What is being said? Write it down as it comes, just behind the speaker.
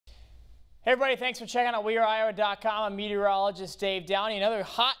Hey everybody, thanks for checking out WeAreIowa.com. I'm meteorologist Dave Downey. Another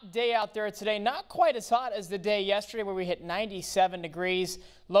hot day out there today. Not quite as hot as the day yesterday where we hit 97 degrees.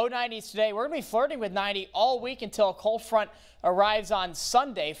 Low 90s today. We're going to be flirting with 90 all week until a cold front arrives on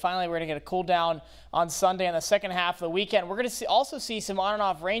Sunday. Finally, we're going to get a cool down on Sunday in the second half of the weekend. We're going to also see some on and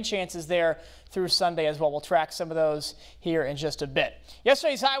off rain chances there through Sunday as well. We'll track some of those here in just a bit.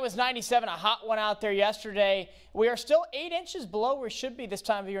 Yesterday's high was 97, a hot one out there yesterday. We are still 8 inches below where we should be this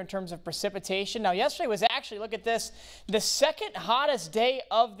time of year in terms of precipitation. Now, yesterday was actually, look at this, the second hottest day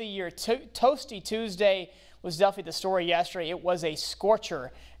of the year. Toasty Tuesday was definitely the story yesterday. It was a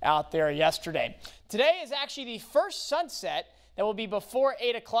scorcher out there yesterday. Today is actually the first sunset that will be before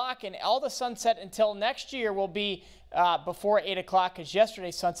 8 o'clock, and all the sunset until next year will be before 8 o'clock, because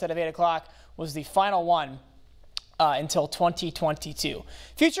yesterday's sunset of 8 o'clock was the final one until 2022.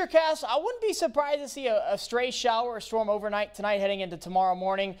 Futurecast, I wouldn't be surprised to see a stray shower or storm overnight tonight heading into tomorrow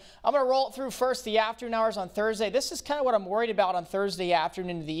morning. I'm going to roll it through first the afternoon hours on Thursday. This is kind of what I'm worried about on Thursday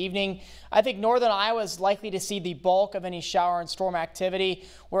afternoon into the evening. I think northern Iowa is likely to see the bulk of any shower and storm activity.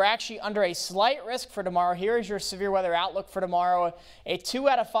 We're actually under a slight risk for tomorrow. Here is your severe weather outlook for tomorrow. A 2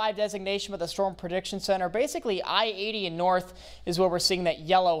 out of 5 designation with the Storm Prediction Center. Basically, I-80 and north is where we're seeing that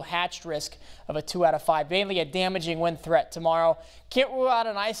yellow hatched risk of a 2 out of 5. Mainly a damaging wind threat tomorrow. Can't rule out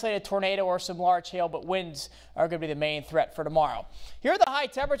an isolated tornado or some large hail, but winds are going to be the main threat for tomorrow. Here are the high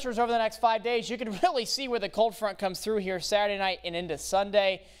temperatures over the next 5 days. You can really see where the cold front comes through here Saturday night and into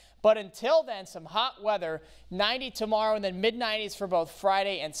Sunday. But until then, some hot weather, 90 tomorrow and then mid-90s for both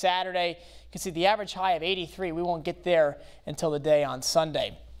Friday and Saturday. You can see the average high of 83. We won't get there until the day on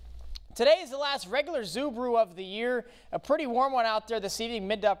Sunday. Today is the last regular Zoo Brew of the year. A pretty warm one out there this evening,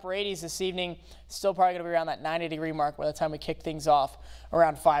 mid to upper 80s this evening. Still probably going to be around that 90-degree mark by the time we kick things off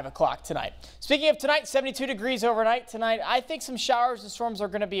around 5 o'clock tonight. Speaking of tonight, 72 degrees overnight tonight. I think some showers and storms are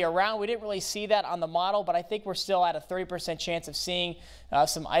going to be around. We didn't really see that on the model, but I think we're still at a 30% chance of seeing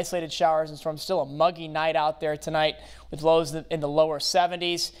some isolated showers and storms. Still a muggy night out there tonight with lows in the lower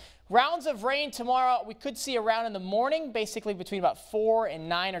 70s. Rounds of rain tomorrow. We could see a round in the morning, basically between about 4 and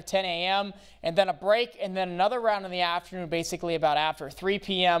 9 or 10 a.m., and then a break, and then another round in the afternoon, basically about after 3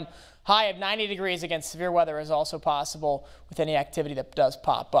 p.m. High of 90 degrees against severe weather is also possible with any activity that does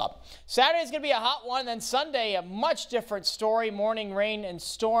pop up. Saturday is going to be a hot one, then Sunday, a much different story. Morning rain and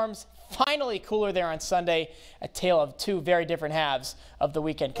storms. Finally cooler there on Sunday. A tale of two very different halves of the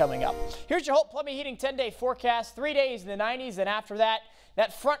weekend coming up. Here's your Holt Plumbing Heating 10-day forecast. 3 days in the 90s, and after that,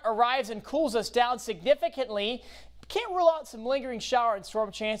 that front arrives and cools us down significantly. Can't rule out some lingering shower and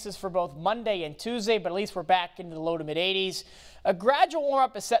storm chances for both Monday and Tuesday, but at least we're back into the low to mid 80s. A gradual warm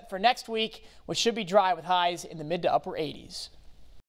up is set for next week, which should be dry with highs in the mid to upper 80s.